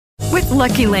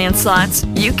Lucky Land Slots,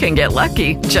 you can get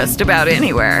lucky just about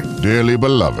anywhere. Dearly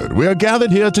beloved, we are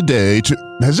gathered here today to...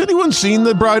 Has anyone seen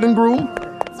the bride and groom?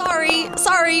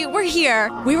 Sorry, we're here.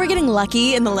 We were getting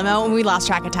lucky in the limo and we lost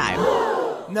track of time.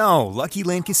 No, Lucky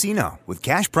Land Casino, with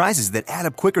cash prizes that add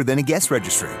up quicker than a guest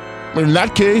registry. In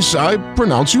that case, I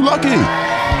pronounce you lucky.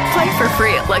 Play for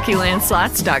free at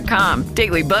LuckyLandSlots.com.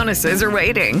 Daily bonuses are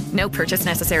waiting. No purchase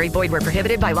necessary. Void where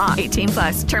prohibited by law.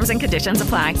 18+. Terms and conditions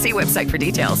apply. See website for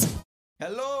details.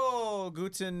 Hello,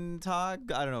 Guten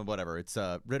Tag. I don't know, whatever. It's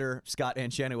Ritter, Scott,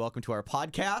 and Shannon. Welcome to our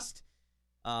podcast,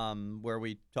 where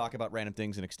we talk about random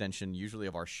things, an extension usually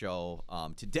of our show.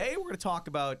 Today, we're going to talk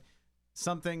about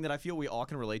something that I feel we all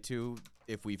can relate to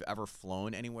if we've ever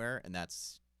flown anywhere, and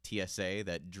that's TSA,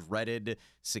 that dreaded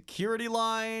security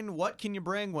line. What can you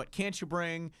bring? What can't you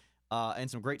bring? And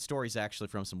some great stories, actually,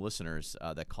 from some listeners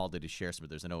that called in to share some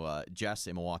of theirs. I know Jess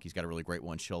in Milwaukee's got a really great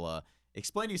one. She'll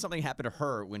explain to you something happened to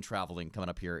her when traveling coming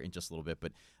up here in just a little bit.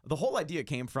 But the whole idea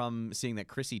came from seeing that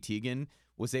Chrissy Teigen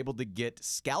was able to get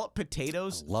scalloped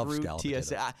potatoes through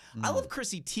TSA. I love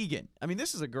Chrissy Teigen. I mean,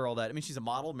 this is a girl that, she's a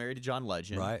model married to John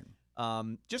Legend. Right.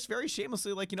 Just very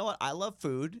shamelessly, like, you know what? I love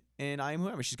food, and I am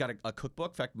whoever. She's got a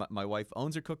cookbook. In fact, my wife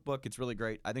owns her cookbook. It's really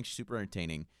great. I think she's super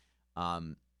entertaining.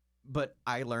 But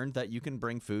I learned that you can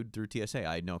bring food through TSA.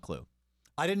 I had no clue.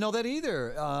 I didn't know that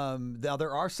either. Now,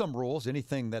 there are some rules.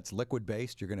 Anything that's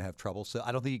liquid-based, you're going to have trouble. So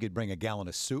I don't think you could bring a gallon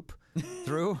of soup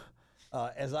through.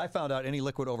 As I found out, any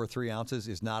liquid over 3 ounces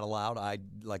is not allowed. I,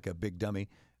 like a big dummy,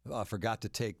 forgot to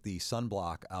take the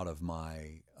sunblock out of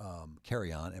my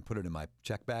carry-on and put it in my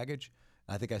check baggage.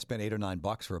 I think I spent $8 or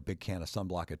 $9 for a big can of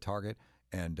sunblock at Target.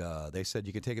 And they said,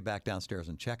 you can take it back downstairs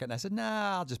and check it. And I said,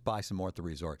 nah, I'll just buy some more at the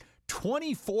resort.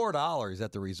 $24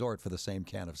 at the resort for the same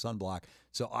can of sunblock.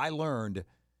 So I learned,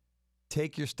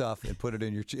 take your stuff and put it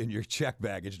in your check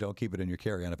baggage. Don't keep it in your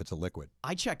carry-on if it's a liquid.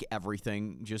 I check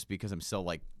everything just because I'm so,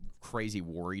 like, crazy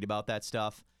worried about that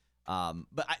stuff.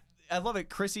 But I love it.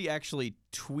 Chrissy actually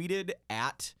tweeted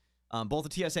at both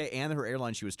the TSA and her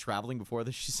airline she was traveling before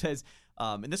this. She says,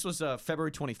 and this was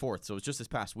February 24th, so it was just this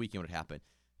past weekend when it happened.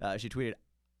 She tweeted,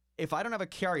 if I don't have a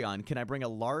carry-on, can I bring a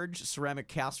large ceramic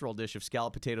casserole dish of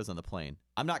scalloped potatoes on the plane?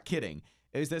 I'm not kidding.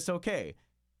 Is this okay?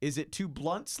 Is it too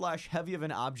blunt/heavy of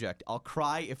an object? I'll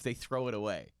cry if they throw it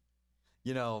away.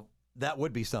 You know, that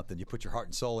would be something you put your heart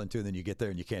and soul into, and then you get there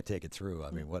and you can't take it through.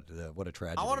 I mean, what a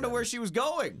tragedy. I want to know where she was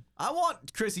going. I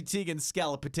want Chrissy Teigen's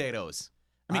scalloped potatoes.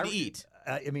 To eat.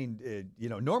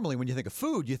 Normally when you think of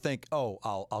food, you think, oh,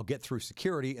 I'll get through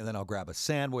security and then I'll grab a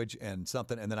sandwich and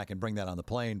something and then I can bring that on the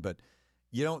plane. But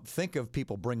you don't think of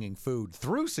people bringing food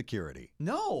through security.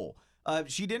 No.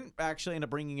 She didn't actually end up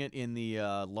bringing it in the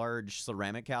large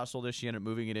ceramic casserole dish. She ended up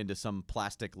moving it into some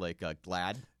plastic, like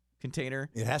Glad container.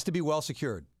 It has to be well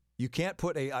secured. You can't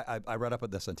put I read up on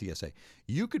this on TSA.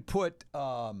 You could put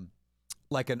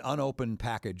like an unopened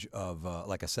package of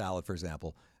like a salad, for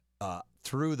example,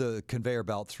 through the conveyor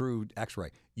belt, through X-ray.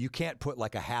 You can't put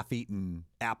like a half-eaten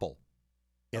apple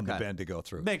in the bin to go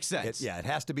through. Makes sense. It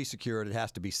has to be secured. It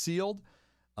has to be sealed.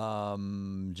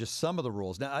 Just some of the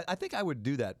rules. Now, I think I would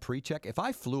do that pre-check. If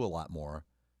I flew a lot more,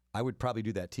 I would probably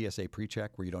do that TSA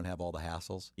pre-check where you don't have all the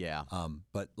hassles. Yeah.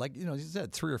 But like, you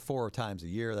said, 3 or 4 times a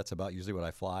year, that's about usually what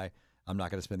I fly. I'm not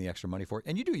going to spend the extra money for it.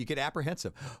 And you get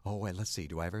apprehensive. Oh, wait, let's see.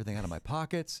 Do I have everything out of my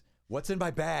pockets? What's in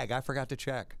my bag? I forgot to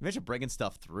check. Imagine bringing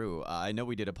stuff through. I know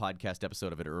we did a podcast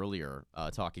episode of it earlier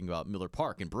talking about Miller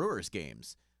Park and Brewers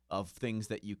games, of things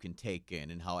that you can take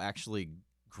in and how actually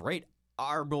great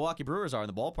our Milwaukee Brewers are in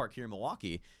the ballpark here in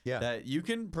Milwaukee. Yeah. That you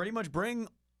can pretty much bring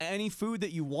any food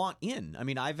that you want in. I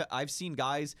mean, I've seen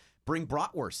guys bring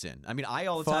bratwurst in. I mean,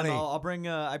 all the time I'll bring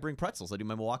I bring pretzels. I do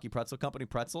my Milwaukee Pretzel Company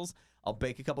pretzels. I'll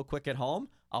bake a couple quick at home.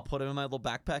 I'll put them in my little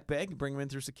backpack bag and bring them in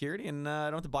through security, and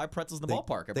I don't have to buy pretzels in the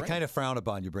ballpark. They kind of frown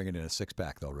upon you bringing in a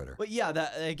 6-pack, though, Ritter. But yeah,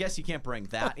 I guess you can't bring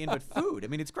that in, but food. I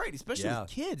mean, it's great, especially with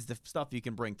kids, the stuff you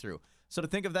can bring through. So to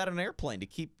think of that on an airplane, to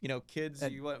keep kids,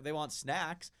 they want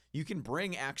snacks, you can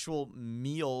bring actual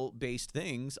meal-based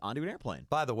things onto an airplane.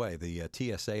 By the way, the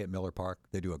TSA at Miller Park,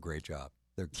 they do a great job.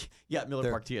 Miller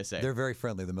Park TSA. They're very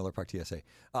friendly, the Miller Park TSA.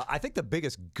 I think the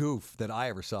biggest goof that I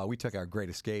ever saw, we took our Great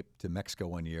Escape to Mexico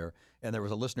one year, and there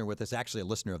was a listener with us, actually a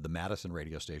listener of the Madison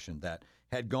radio station, that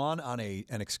had gone on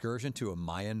an excursion to a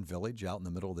Mayan village out in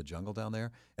the middle of the jungle down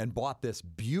there and bought this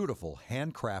beautiful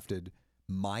handcrafted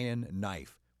Mayan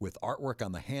knife with artwork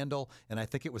on the handle, and I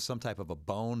think it was some type of a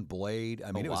bone blade.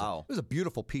 I mean, it was a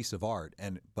beautiful piece of art,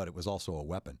 but it was also a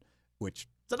weapon, which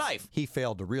it's a knife. He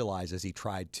failed to realize as he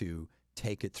tried to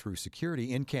take it through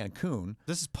security in Cancun.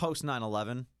 This is post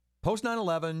 9/11. Post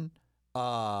 9/11,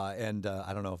 and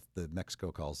I don't know if the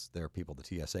Mexico calls their people the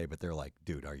TSA, but they're like,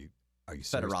 dude, are you Are you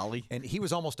serious? Federale. And he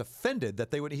was almost offended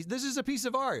that they would. This is a piece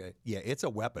of art. Yeah, it's a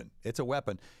weapon. It's a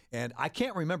weapon. And I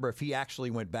can't remember if he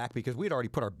actually went back because we had already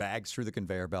put our bags through the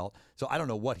conveyor belt. So I don't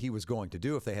know what he was going to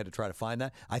do if they had to try to find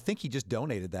that. I think he just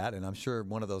donated that, and I'm sure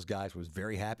one of those guys was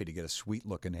very happy to get a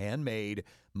sweet-looking handmade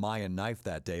Mayan knife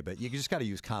that day. But you just got to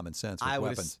use common sense with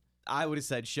weapons. I would have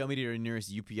said, show me to your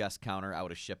nearest UPS counter. I would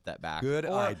have shipped that back. Good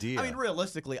idea. I mean,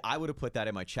 realistically, I would have put that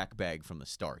in my check bag from the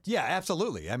start. Yeah,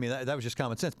 absolutely. I mean, that was just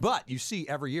common sense. But you see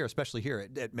every year, especially here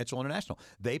at Mitchell International,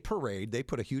 they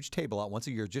put a huge table out once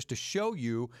a year just to show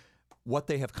you what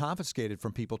they have confiscated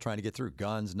from people trying to get through.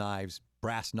 Guns, knives,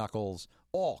 brass knuckles,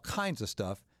 all kinds of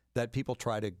stuff that people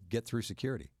try to get through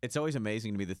security. It's always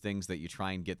amazing to me the things that you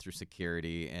try and get through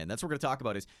security. And that's what we're going to talk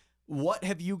about is what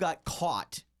have you got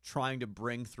caught trying to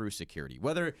bring through security,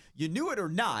 whether you knew it or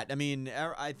not. I mean,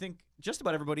 I think just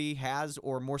about everybody has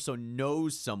or more so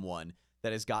knows someone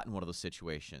that has gotten one of those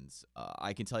situations.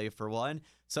 I can tell you for one,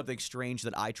 something strange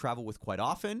that I travel with quite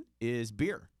often is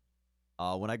beer.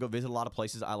 When I go visit a lot of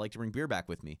places, I like to bring beer back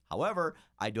with me. However,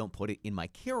 I don't put it in my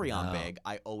carry-on bag.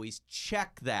 I always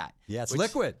check that. Yeah, it's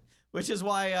liquid. Which is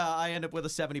why I end up with a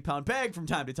 70-pound bag from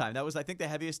time to time. That was, I think, the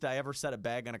heaviest I ever set a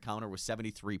bag on a counter was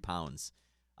 73 pounds.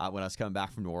 When I was coming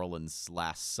back from New Orleans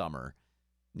last summer.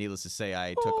 Needless to say,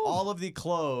 I took all of the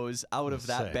clothes out of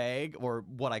that bag, or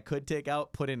what I could take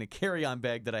out, put in a carry-on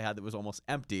bag that I had that was almost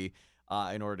empty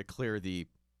in order to clear the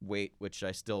weight, which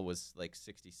I still was like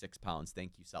 66 pounds.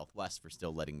 Thank you, Southwest, for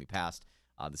still letting me past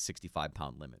the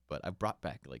 65-pound limit. But I brought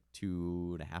back like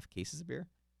 2.5 cases of beer.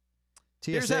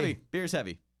 Beer's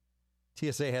heavy.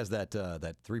 TSA has that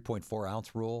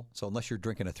 3.4-ounce rule. So unless you're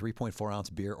drinking a 3.4-ounce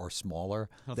beer or smaller,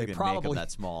 they probably make them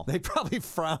that small. They probably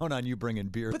frown on you bringing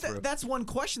beer through. But that's one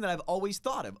question that I've always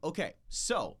thought of. Okay,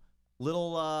 so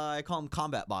little, I call them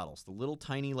combat bottles, the little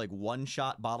tiny like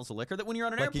one-shot bottles of liquor that when you're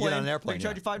on an airplane, you get on an airplane, they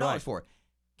charge you $5 for.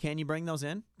 Can you bring those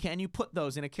in? Can you put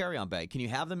those in a carry-on bag? Can you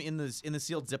have them in the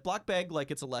sealed Ziploc bag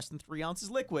like it's a less than 3 ounces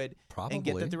liquid? Probably. And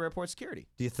get them through airport security?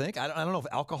 Do you think? I don't know if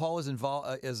alcohol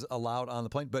is allowed on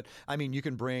the plane, but I mean, you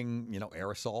can bring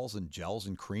aerosols and gels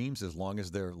and creams as long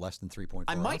as they're less than 3.4 ounces.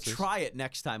 I might try it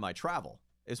next time I travel.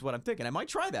 Is what I'm thinking. I might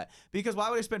try that because why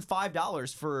would I spend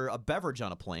 $5 for a beverage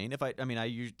on a plane?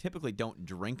 I typically don't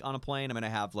drink on a plane. I mean, I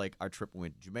have like our trip when we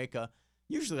went to Jamaica.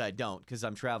 Usually I don't because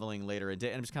I'm traveling later in the day,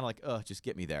 and I'm just kind of like, just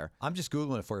get me there. I'm just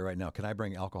Googling it for you right now. Can I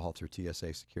bring alcohol through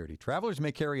TSA security? Travelers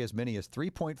may carry as many as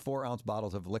 3.4-ounce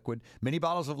bottles of liquid, mini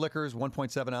bottles of liquors,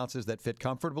 1.7 ounces that fit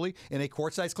comfortably in a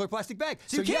quart-sized clear plastic bag.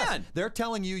 So you can. Yes, they're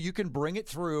telling you can bring it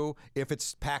through if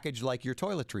it's packaged like your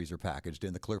toiletries are packaged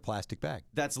in the clear plastic bag.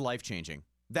 That's life-changing.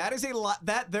 That is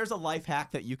there's a life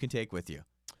hack that you can take with you.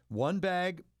 One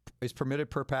bag is permitted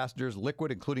per passenger's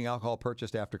liquid, including alcohol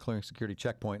purchased after clearing security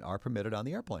checkpoint, are permitted on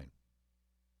the airplane.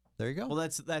 There you go. Well,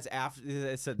 that's after.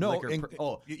 It said no,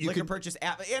 liquor purchase.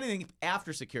 Anything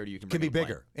after security you can be bring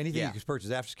bigger. Anything you can purchase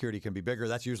after security can be bigger.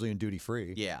 That's usually in duty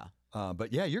free. Yeah.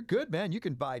 But yeah, you're good, man. You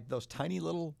can buy those tiny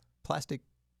little plastic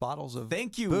bottles of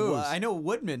Thank you. booze. I know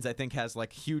Woodman's, I think, has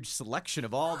like huge selection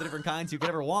of all the different kinds you could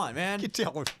ever want, man. You can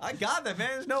tell I got that,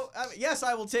 man. Yes,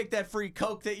 I will take that free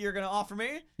Coke that you're going to offer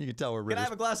me. You can tell we're Can I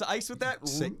have a glass of ice with that?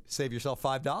 Save yourself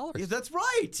 $5. Yeah, that's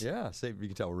right. Yeah, you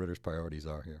can tell where Ritter's priorities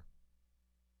are here.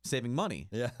 Saving money.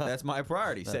 Yeah, that's my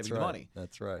priority. Saving money.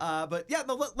 That's right. But yeah,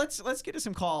 no. Let's get to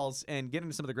some calls and get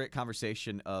into some of the great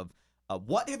conversation of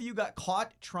what have you got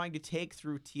caught trying to take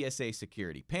through TSA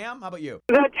security. Pam, how about you?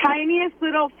 The tiniest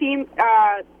little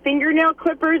fingernail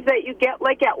clippers that you get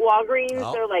like at Walgreens.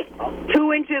 Oh. They're like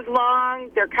 2 inches long.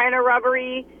 They're kind of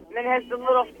rubbery. And then it has the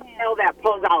little file that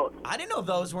pulls out. I didn't know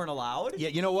those weren't allowed. Yeah,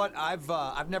 you know what?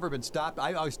 I've never been stopped.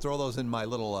 I always throw those in my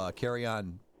little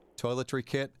carry-on toiletry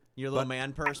kit. Your little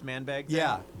man purse, man bag thing?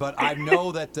 Yeah, but I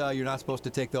know that you're not supposed to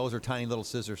take those or tiny little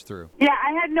scissors through. Yeah,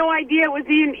 I had no idea it was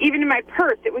even in my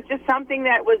purse. It was just something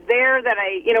that was there that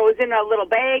was in a little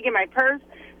bag in my purse.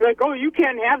 They're like, oh, you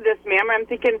can't have this, ma'am. I'm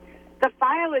thinking the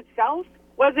file itself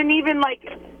wasn't even like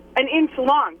an inch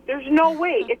long. There's no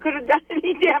way it could have done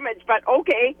any damage, but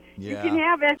okay, you can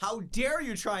have it. How dare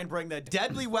you try and bring that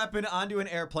deadly weapon onto an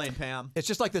airplane, Pam? It's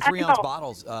just like the 3-ounce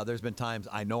bottles. There's been times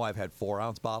I know I've had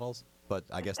 4-ounce bottles, but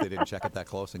I guess they didn't check it that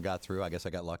close and got through. I guess I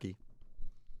got lucky.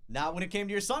 Not when it came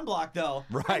to your sunblock, though.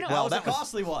 Right. Well, that was a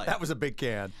costly one. That was a big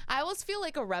can. I always feel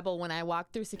like a rebel when I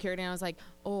walk through security and I was like,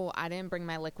 oh, I didn't bring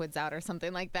my liquids out or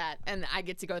something like that. And I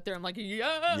get to go through. I'm like,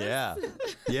 yes. Yeah.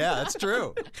 Yeah, that's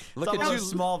true. Look at you.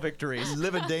 Small victories.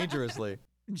 Living dangerously.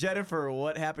 Jennifer,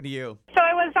 what happened to you? So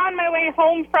I was was on my way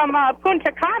home from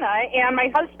Punta Cana, and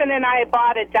my husband and I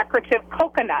bought a decorative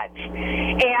coconut.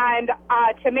 And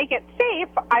to make it safe,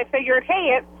 I figured,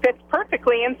 hey, it fits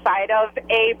perfectly inside of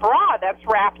a bra that's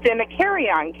wrapped in a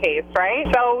carry-on case, right?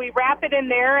 So we wrap it in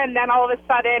there, and then all of a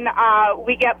sudden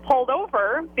we get pulled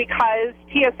over because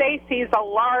TSA sees a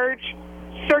large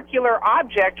circular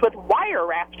object with wire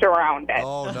wrapped around it.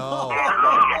 Oh,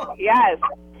 no. Yes.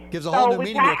 Gives a whole new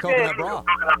meaning to a coconut bra.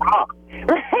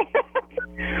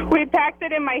 We packed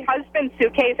it in my husband's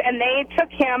suitcase, and they took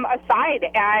him aside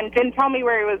and didn't tell me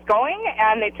where he was going,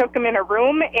 and they took him in a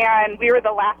room, and we were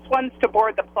the last ones to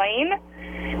board the plane.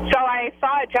 So I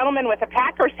saw a gentleman with a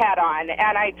Packers hat on,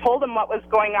 and I told him what was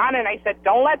going on, and I said,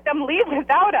 don't let them leave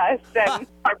without us. And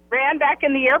I ran back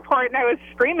in the airport, and I was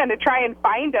screaming to try and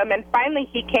find him, and finally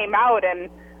he came out, and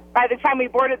by the time we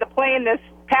boarded the plane, this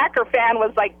Packer fan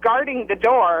was like guarding the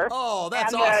door. Oh,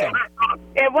 that's awesome.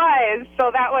 It was.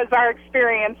 So that was our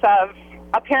experience of,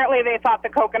 apparently they thought the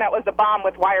coconut was a bomb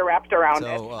with wire wrapped around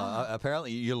it. So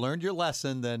apparently you learned your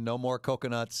lesson, then no more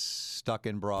coconuts stuck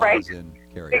in bras Right. and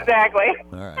carry-on. Exactly.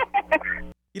 All right.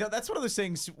 You know, that's one of those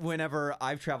things whenever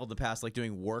I've traveled in the past, like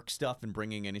doing work stuff and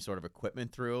bringing any sort of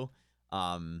equipment through.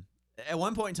 At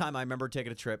one point in time, I remember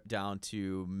taking a trip down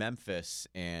to Memphis,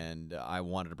 and I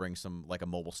wanted to bring some, like a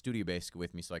mobile studio basically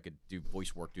with me so I could do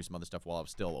voice work, do some other stuff while I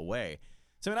was still away.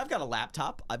 So, I mean, I've got a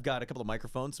laptop. I've got a couple of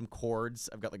microphones, some cords.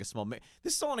 I've got like a small...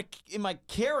 This is all in my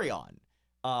carry-on.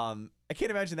 I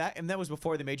can't imagine that. And that was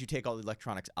before they made you take all the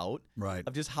electronics out. Right.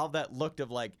 Of just how that looked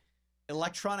of like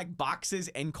electronic boxes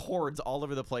and cords all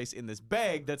over the place in this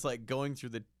bag that's like going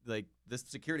through this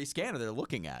security scanner. They're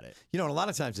looking at it. You know, and a lot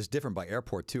of times it's different by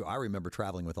airport, too. I remember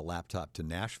traveling with a laptop to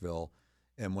Nashville,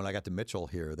 and when I got to Mitchell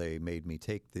here, they made me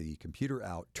take the computer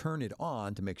out, turn it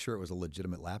on to make sure it was a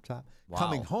legitimate laptop. Wow.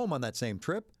 Coming home on that same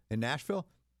trip in Nashville,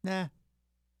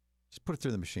 just put it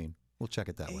through the machine. We'll check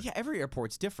it that way. Yeah, every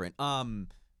airport's different.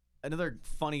 Another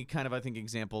funny kind of, I think,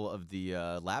 example of the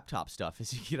laptop stuff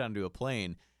is you get onto a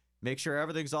plane, make sure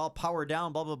everything's all powered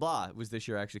down, blah, blah, blah. It was this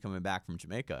year actually coming back from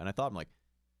Jamaica. And I thought, I'm like,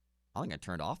 I think I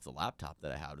turned off the laptop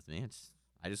that I had with me.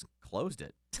 I just closed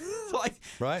it.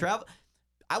 Right. Travel.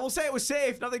 I will say it was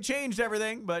safe. Nothing changed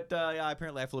everything. But yeah,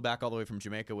 apparently I flew back all the way from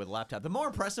Jamaica with a laptop. The more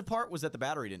impressive part was that the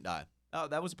battery didn't die. Oh,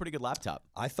 that was a pretty good laptop.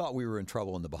 I thought we were in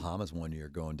trouble in the Bahamas one year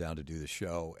going down to do the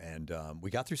show, and we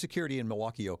got through security in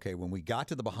Milwaukee okay. When we got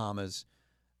to the Bahamas,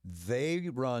 they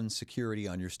run security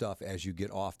on your stuff as you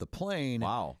get off the plane.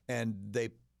 Wow. And they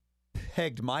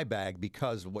pegged my bag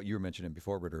because of what you were mentioning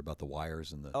before, Ritter, about the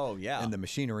wires and the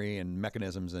machinery and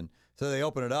mechanisms. And so they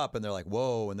open it up, and they're like,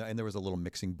 whoa, and there was a little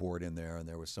mixing board in there, and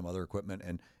there was some other equipment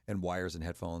and wires and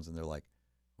headphones, and they're like,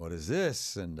 what is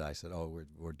this? And I said, oh,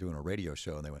 we're doing a radio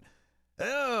show. And they went,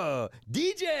 oh,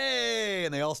 DJ!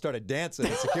 And they all started dancing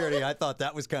in security. I thought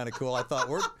that was kind of cool. I thought,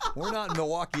 we're not in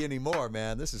Milwaukee anymore,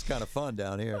 man. This is kind of fun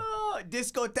down here. Oh,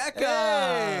 discoteca!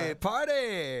 Hey,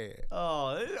 party!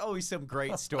 Oh, there's always some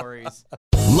great stories.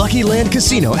 Lucky Land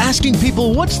Casino, asking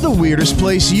people, what's the weirdest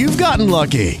place you've gotten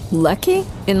lucky? Lucky?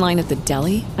 In line at the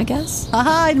deli, I guess?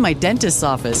 Aha, in my dentist's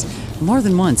office. More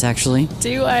than once, actually.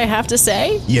 Do I have to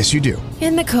say? Yes, you do.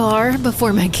 In the car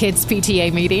before my kids'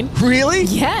 PTA meeting. Really?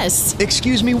 Yes.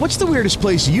 Excuse me, what's the weirdest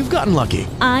place you've gotten lucky?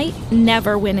 I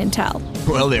never win and tell.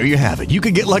 Well, there you have it. You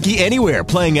can get lucky anywhere,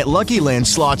 playing at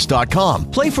LuckyLandSlots.com.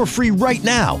 Play for free right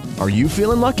now. Are you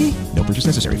feeling lucky? No purchase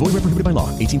necessary. Void where prohibited by law.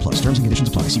 18+. Terms and conditions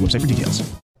apply. See website for details.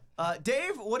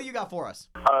 Dave, what do you got for us?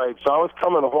 All right, so I was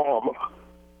coming home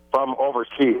from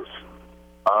overseas,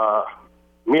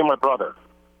 me and my brother,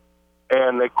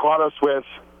 and they caught us with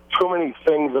too many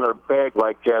things in our bag,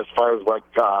 like as far as like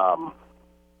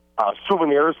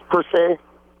souvenirs per se,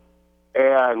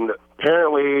 and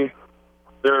apparently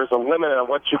there's a limit on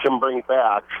what you can bring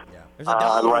back. Yeah. There's a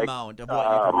dollar amount of what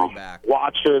you can bring back.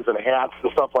 Watches and hats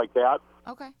and stuff like that.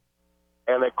 Okay.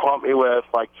 And they caught me with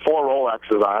like 4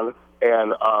 Rolexes on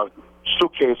and a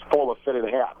suitcase full of fitted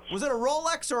hats. Was it a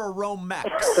Rolex or a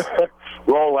Romex?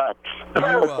 Rolex.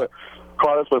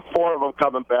 Caught us with 4 of them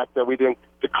coming back that we didn't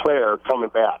declare coming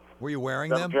back. Were you wearing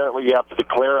then them? Apparently you have to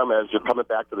declare them as you're coming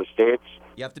back to the States.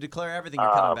 You have to declare everything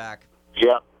you're coming back.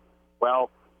 Yeah. Well,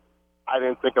 I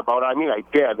didn't think about it. I mean, I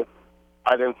did.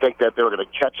 I didn't think that they were going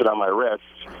to catch it on my wrist.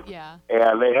 Yeah.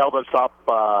 And they held us up,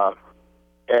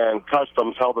 and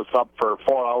Customs held us up for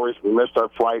 4 hours. We missed our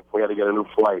flight. We had to get a new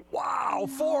flight. Wow,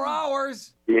 4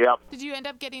 hours? Yep. Did you end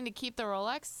up getting to keep the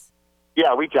Rolex?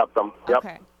 Yeah, we kept them. Yep.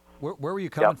 Okay. Where were you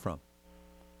coming from?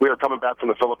 We were coming back from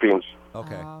the Philippines.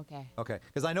 Okay. Oh, okay. Okay.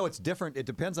 Because I know it's different. It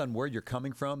depends on where you're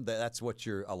coming from. That's what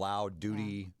you're allowed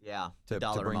duty Yeah. to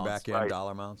Dollar bring amounts. back in, Right.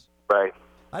 dollar amounts. Right.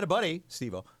 I had a buddy,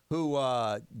 Steve-O, who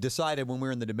decided when we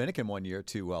were in the Dominican one year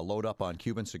to load up on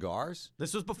Cuban cigars.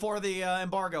 This was before the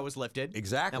embargo was lifted.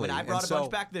 Exactly. And when I brought a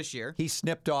bunch back this year. He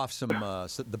snipped off some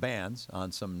the bands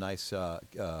on some nice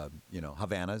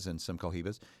Havanas and some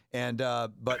Cohibas, and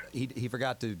but he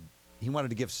forgot to. He wanted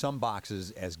to give some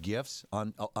boxes as gifts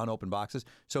on unopened boxes,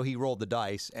 so he rolled the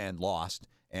dice and lost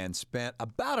and spent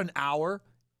about an hour.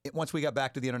 Once we got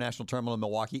back to the International Terminal in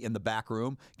Milwaukee, in the back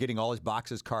room, getting all his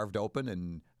boxes carved open,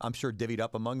 and I'm sure divvied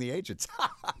up among the agents.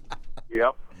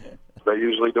 Yep. They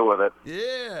usually do with it.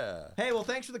 Yeah. Hey, well,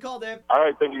 thanks for the call, Dave. All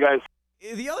right, thank you guys.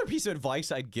 The other piece of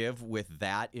advice I'd give with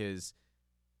that is,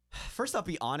 first off,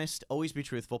 be honest, always be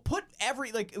truthful. Put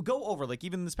go over,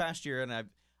 even this past year, and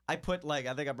I put, I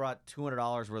think I brought $200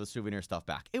 worth of souvenir stuff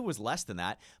back. It was less than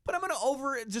that, but I'm going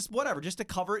to just to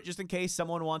cover it, just in case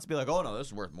someone wants to be like, oh, no, this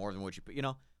is worth more than what you put,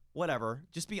 whatever.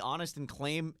 Just be honest and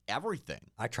claim everything.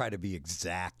 I try to be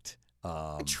exact.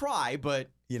 I try, but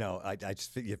I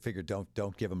just figure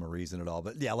don't give them a reason at all.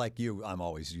 But yeah, like you, I'm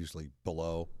always usually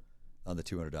below on the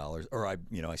 $200, or I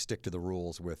stick to the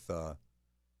rules with the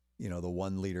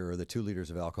 1 liter or the 2 liters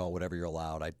of alcohol, whatever you're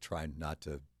allowed. I try not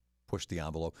to push the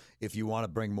envelope. If you want to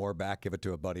bring more back, give it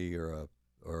to a buddy or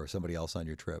somebody else on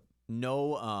your trip.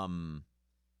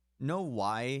 Know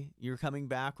why you're coming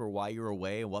back or why you're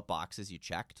away and what boxes you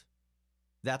checked.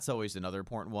 That's always another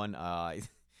important one. It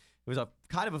was a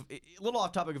kind of a little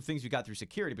off topic of things we got through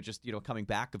security, but just, coming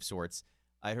back of sorts.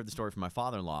 I heard the story from my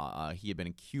father-in-law. He had been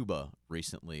in Cuba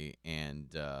recently, and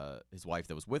his wife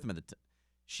that was with him at the time,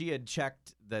 she had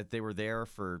checked that they were there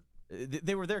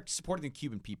they were there supporting the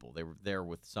Cuban people. They were there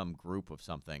with some group of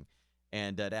something,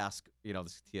 and had asked, the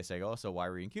TSA, oh, so why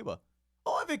were you in Cuba?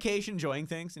 Oh, on vacation, enjoying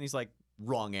things. And he's like,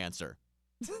 wrong answer.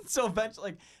 So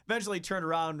eventually turned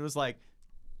around and was like,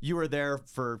 you were there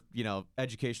for,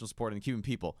 educational support of the Cuban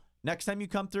people. Next time you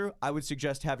come through, I would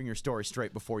suggest having your story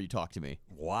straight before you talk to me.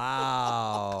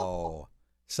 Wow.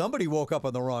 Somebody woke up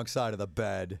on the wrong side of the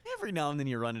bed. Every now and then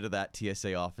you run into that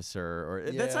TSA officer,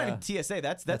 or that's not even TSA.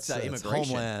 That's immigration. That's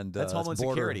Homeland. That's Homeland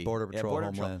Security. Border Patrol. Border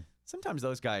Homeland. Patrol. Sometimes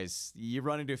those guys, you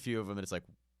run into a few of them, and it's like,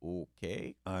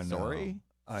 okay, sorry.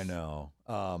 I know.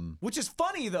 Which is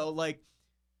funny though.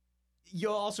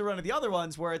 You'll also run into the other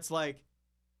ones where it's like,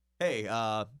 hey,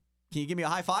 can you give me a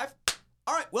high five?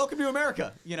 All right, welcome to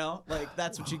America.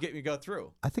 That's what you get me to go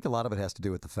through. I think a lot of it has to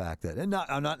do with the fact that, and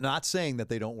I'm not saying that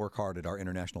they don't work hard at our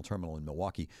international terminal in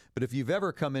Milwaukee, but if you've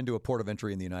ever come into a port of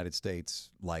entry in the United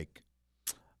States, like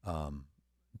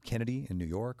Kennedy in New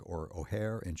York or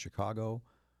O'Hare in Chicago,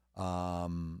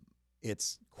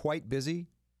 it's quite busy.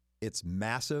 It's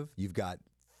massive. You've got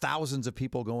thousands of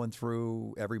people going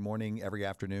through every morning, every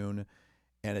afternoon,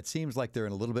 and it seems like they're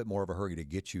in a little bit more of a hurry to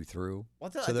get you through.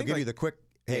 So they'll give you the quick,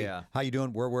 hey, how you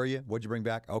doing? Where were you? What'd you bring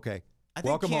back? Okay.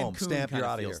 Welcome home. Stamp, you're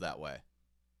out of here. Feels that way.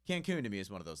 Cancun to me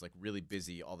is one of those really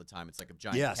busy all the time. It's like a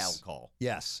giant cattle call.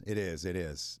 Yes, it is. It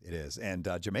is. It is. And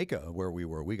Jamaica, where we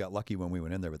were, we got lucky when we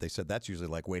went in there, but they said that's usually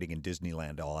like waiting in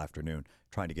Disneyland all afternoon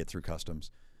trying to get through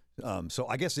customs. So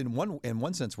I guess in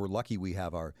one sense, we're lucky we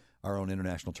have our own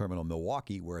international terminal in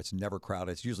Milwaukee where it's never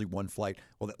crowded. It's usually one flight.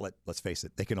 Well, let's face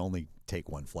it, they can only take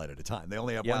one flight at a time. They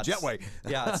only have one jetway.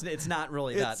 It's not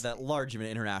really that large of an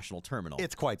international terminal.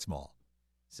 It's quite small.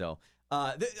 So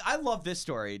I love this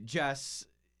story. Jess,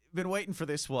 been waiting for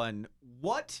this one.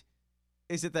 What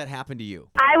is it that happened to you?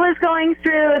 I was going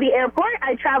through the airport.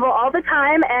 I travel all the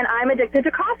time, and I'm addicted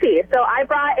to coffee. So I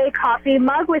brought a coffee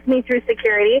mug with me through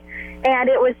security, and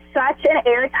it was such an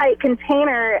airtight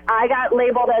container. I got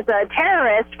labeled as a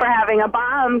terrorist for having a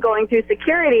bomb going through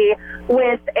security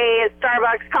with a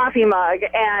Starbucks coffee mug.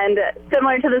 And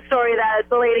similar to the story that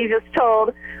the lady just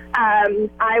told,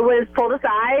 I was pulled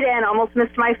aside and almost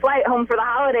missed my flight home for the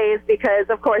holidays because,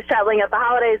 of course, traveling at the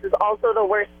holidays is also the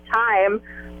worst time.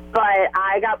 But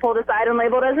I got pulled aside and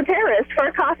labeled as a terrorist for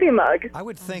a coffee mug. I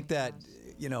would think that,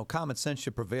 common sense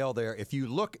should prevail there. If you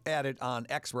look at it on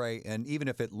X-ray, and even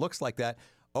if it looks like that,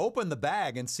 open the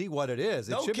bag and see what it is.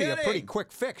 It should be a pretty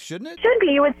quick fix, shouldn't it? Should be,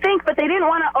 you would think, but they didn't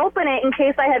want to open it in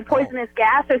case I had poisonous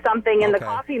gas or something in the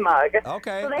coffee mug.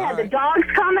 Okay. So they had the dogs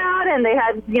come out, and they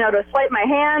had, to swipe my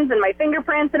hands and my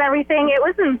fingerprints and everything. It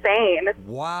was insane.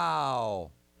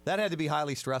 Wow. That had to be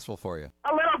highly stressful for you.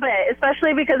 A little bit,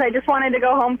 especially because I just wanted to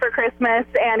go home for Christmas,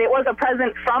 and it was a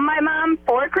present from my mom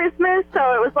for Christmas, so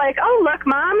it was like, oh, look,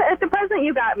 Mom, it's a present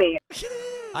you got me.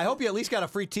 I hope you at least got a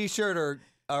free T-shirt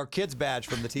or kids badge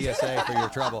from the TSA for your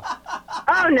trouble.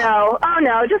 Oh, no,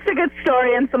 just a good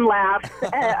story and some laughs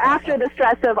after the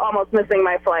stress of almost missing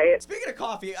my flight. Speaking of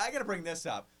coffee, I got to bring this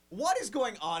up. What is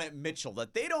going on at Mitchell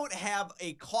that they don't have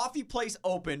a coffee place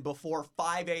open before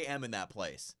 5 a.m. in that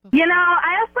place? You know,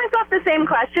 I asked myself the same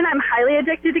question. I'm highly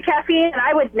addicted to caffeine, and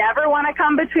I would never want to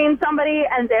come between somebody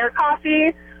and their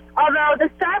coffee. Although the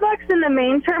Starbucks in the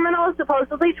main terminal is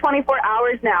supposedly 24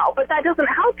 hours now, but that doesn't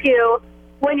help you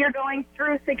when you're going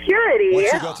through security.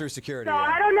 Once you go through security. So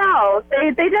I don't know.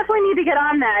 They definitely need to get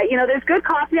on that. You know, there's good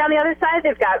coffee on the other side.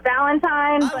 They've got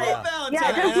Valentine. I love Valentine.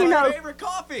 Yeah, That's my favorite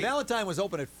coffee. Valentine was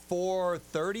open at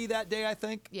 4:30 that day, I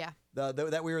think. Yeah.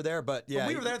 That we were there, but yeah. But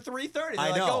we were there at 3:30. They're I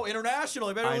like, know. oh, international.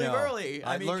 You better leave early.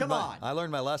 I mean, come on. I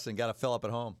learned my lesson. Got to fill up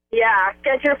at home. Yeah,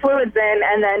 get your fluids in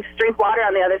and then just drink water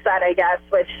on the other side, I guess,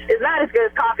 which is not as good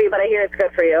as coffee, but I hear it's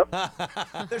good for you.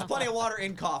 There's plenty of water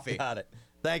in coffee. Got it.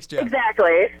 Thanks, Jeff.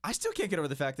 Exactly. I still can't get over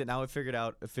the fact that now I've figured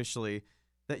out officially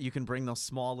that you can bring those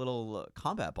small little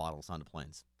combat bottles onto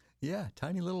planes. Yeah,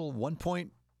 tiny little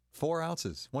 1.4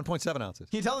 ounces, 1.7 ounces.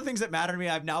 Can you tell the things that matter to me?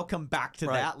 I've now come back to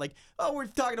that. Like, oh, we're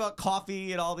talking about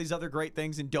coffee and all these other great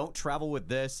things, and don't travel with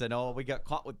this, and oh, we got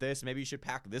caught with this. Maybe you should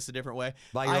pack this a different way.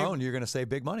 By your own, you're going to save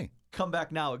big money. Come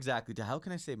back now exactly to how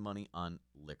can I save money on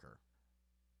liquor?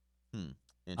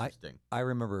 Interesting. I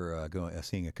remember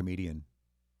seeing a comedian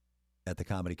at the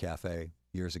Comedy Cafe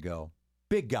years ago.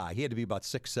 Big guy. He had to be about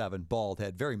 6'7", bald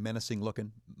head, very menacing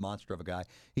looking, monster of a guy.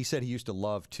 He said he used to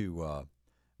love to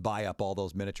buy up all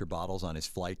those miniature bottles on his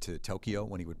flight to Tokyo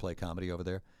when he would play comedy over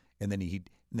there. And then he'd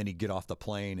get off the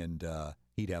plane and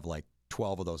he'd have like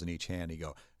 12 of those in each hand. He'd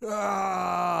go,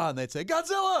 ah, and they'd say,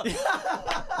 Godzilla!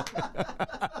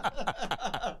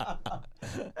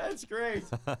 That's great.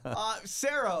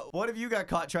 Sarah, what have you got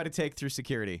caught trying to take through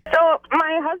security? So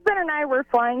my husband and I were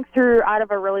flying through out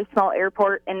of a really small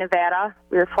airport in Nevada.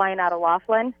 We were flying out of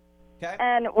Laughlin. Okay.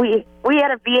 And we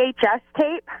had a VHS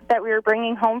tape that we were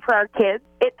bringing home for our kids.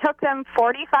 It took them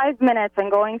 45 minutes and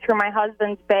going through my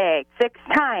husband's bag 6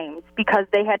 times because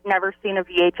they had never seen a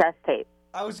VHS tape.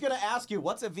 I was going to ask you,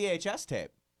 what's a VHS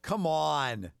tape? Come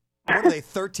on. What are they,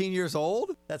 13 years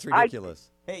old? That's ridiculous.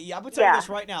 Hey, I'm going to tell you this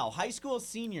right now. High school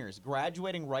seniors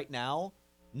graduating right now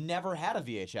never had a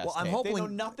VHS Well, tape. They know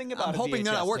nothing about I'm a hoping VHS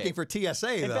they're not working tape. for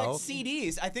TSA, In though. fact,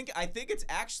 CDs, I think it's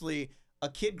actually a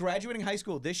kid graduating high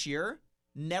school this year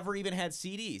never even had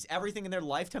CDs. Everything in their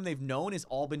lifetime they've known has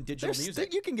all been digital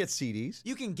music. You can get CDs.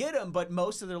 You can get them, but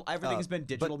most of everything has been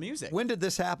digital music. When did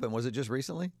this happen? Was it just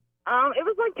recently? It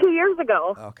was like 2 years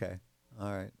ago. Okay.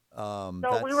 All right.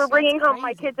 So we were bringing home,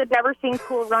 my kids had never seen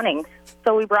Cool Runnings.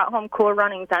 So we brought home Cool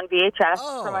Runnings on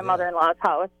VHS from my mother-in-law's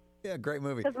house. Yeah, great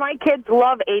movie. Because my kids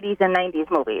love 80s and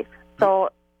 90s movies. So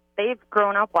they've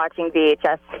grown up watching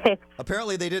VHS tapes.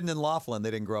 Apparently they didn't in Laughlin.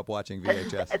 They didn't grow up watching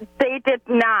VHS. They did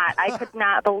not. I could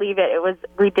not believe it. It was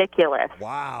ridiculous.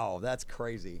 Wow, that's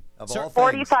crazy. Of all things.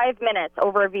 45 minutes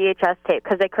over a VHS tape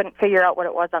because they couldn't figure out what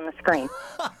it was on the screen.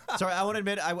 Sorry, I want to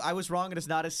admit I was wrong. It is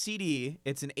not a CD.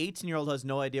 It's an 18-year-old who has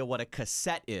no idea what a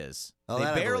cassette is. Oh, they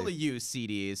that I barely believe. use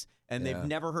CDs, and they've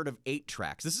never heard of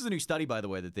 8-tracks. This is a new study, by the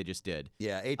way, that they just did.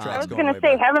 Yeah, 8-tracks I was going to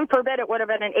say, heaven forbid it would have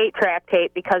been an 8-track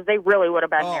tape because they really would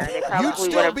have been there. They probably You'd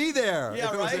still would've... be there Yeah,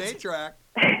 if it was an right? 8-track.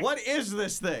 What is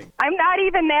this thing? I'm not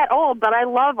even that old, but I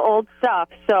love old stuff,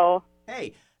 so...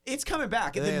 Hey, it's coming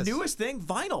back. And It the is. newest thing,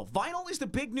 vinyl. Vinyl is the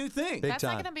big new thing. That's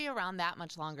not going to be around that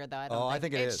much longer, though. I don't Oh, I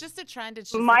think. think it It's is. just a trend.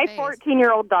 It's just My a phase.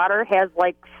 14-year-old daughter has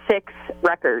like 6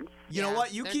 records. You know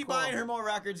what? You they're keep cool. buying her more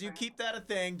records. You keep that a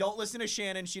thing. Don't listen to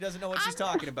Shannon. She doesn't know what she's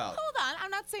talking about. Hold on. I'm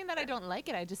not saying that I don't like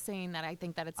it. I'm just saying that I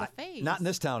think that it's a phase. Not in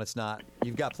this town, it's not.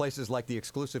 You've got places like the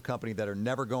Exclusive Company that are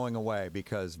never going away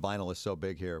because vinyl is so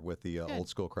big here with the old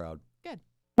school crowd. Good.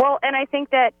 Well, and I think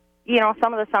that, you know,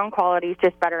 some of the sound quality is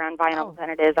just better on vinyl than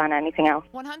it is on anything else.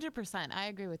 100%. I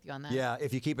agree with you on that. Yeah,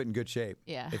 if you keep it in good shape.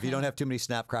 Yeah. If you don't have too many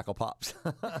snap, crackle, pops.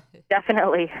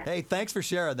 Definitely. Hey, thanks for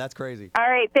sharing. That's crazy. All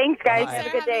right. Thanks, guys. Bye. Have a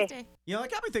good day. You know,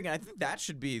 it got me thinking. I think that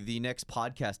should be the next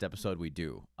podcast episode we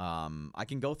do. I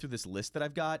can go through this list that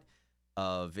I've got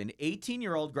of an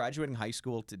 18-year-old graduating high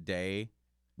school today,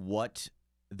 what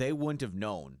they wouldn't have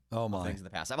known of things in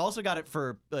the past. I've also got it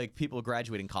for like people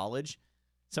graduating college.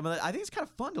 Some of that, I think it's kind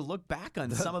of fun to look back on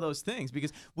some of those things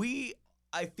because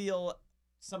I feel,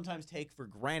 sometimes take for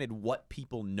granted what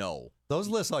people know. Those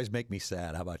lists always make me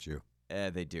sad. How about you?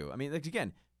 They do. I mean, like,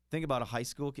 again, think about a high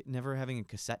school kid never having a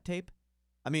cassette tape.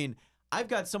 I mean, I've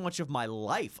got so much of my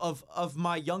life, of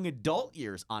my young adult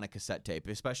years on a cassette tape,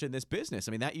 especially in this business.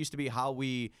 I mean, that used to be how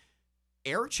we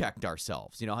air checked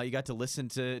ourselves. You know, how you got to listen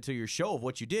to your show of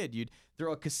what you did. You'd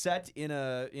throw a cassette in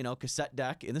a, cassette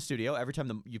deck in the studio. Every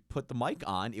time you put the mic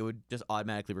on, it would just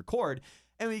automatically record.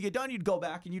 And when you get done, you'd go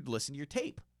back and you'd listen to your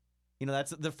tape. You know,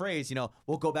 that's the phrase,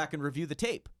 we'll go back and review the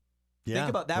tape. Yeah, Think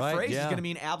about that right, phrase. It's yeah. going to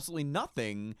mean absolutely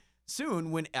nothing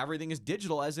soon when everything is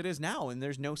digital as it is now, and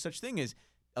there's no such thing as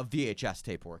a VHS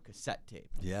tape or a cassette tape.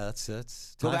 Yeah, that's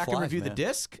go time back flies, and review man. the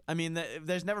disc. I mean,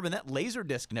 there's never been that.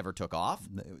 Laserdisc never took off.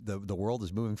 The world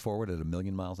is moving forward at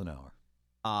 1,000,000 miles an hour.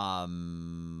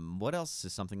 What else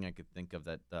is something I could think of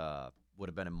that would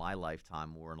have been in my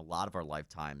lifetime or in a lot of our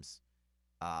lifetimes?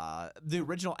 The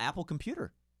original Apple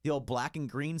computer, the old black and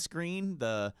green screen,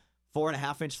 the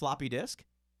 4.5-inch floppy disk.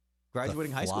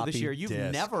 Graduating high school this year, you've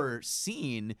never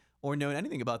seen or known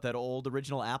anything about that old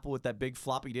original Apple with that big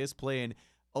floppy disk playing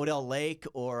Odell Lake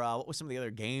or what was some of the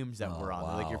other games that were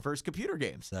on, like your first computer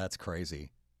games. That's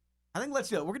crazy. I think let's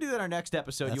do it. We're going to do that in our next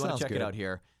episode. That you want to sounds check it good. out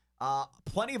here.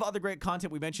 Plenty of other great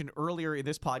content we mentioned earlier in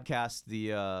this podcast,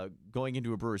 the going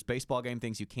into a Brewers baseball game,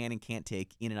 things you can and can't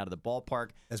take in and out of the ballpark.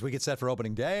 As we get set for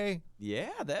opening day.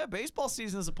 Yeah, the baseball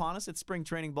season is upon us. It's spring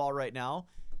training ball right now.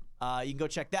 You can go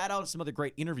check that out. Some other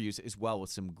great interviews as well with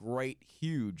some great,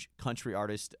 huge country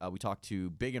artists. We talked to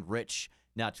Big and Rich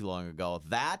not too long ago.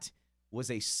 That was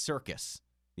a circus.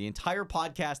 The entire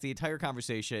podcast, the entire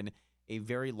conversation, a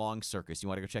very long circus. You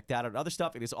want to go check that out. Other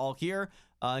stuff, it is all here.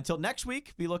 Until next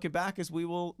week, be looking back as we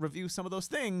will review some of those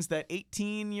things that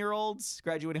 18-year-olds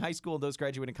graduating high school and those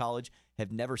graduating college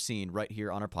have never seen right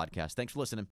here on our podcast. Thanks for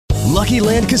listening. Lucky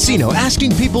Land Casino,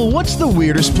 asking people, what's the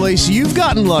weirdest place you've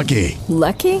gotten lucky?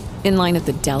 Lucky? In line at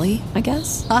the deli, I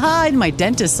guess? Aha, in my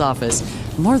dentist's office.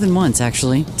 More than once,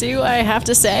 actually. Do I have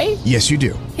to say? Yes, you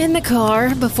do. In the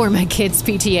car before my kids'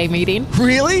 PTA meeting.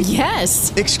 Really?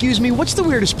 Yes. Excuse me, what's the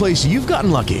weirdest place you've gotten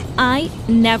lucky? I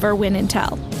never win and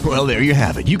tell. Well, there you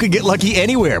have it. You can get lucky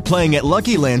anywhere, playing at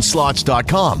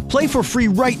LuckyLandSlots.com. Play for free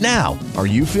right now. Are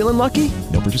you feeling lucky?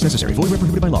 No purchase necessary. Void where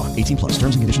prohibited by law. 18+.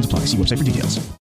 Terms and conditions apply. See website for details.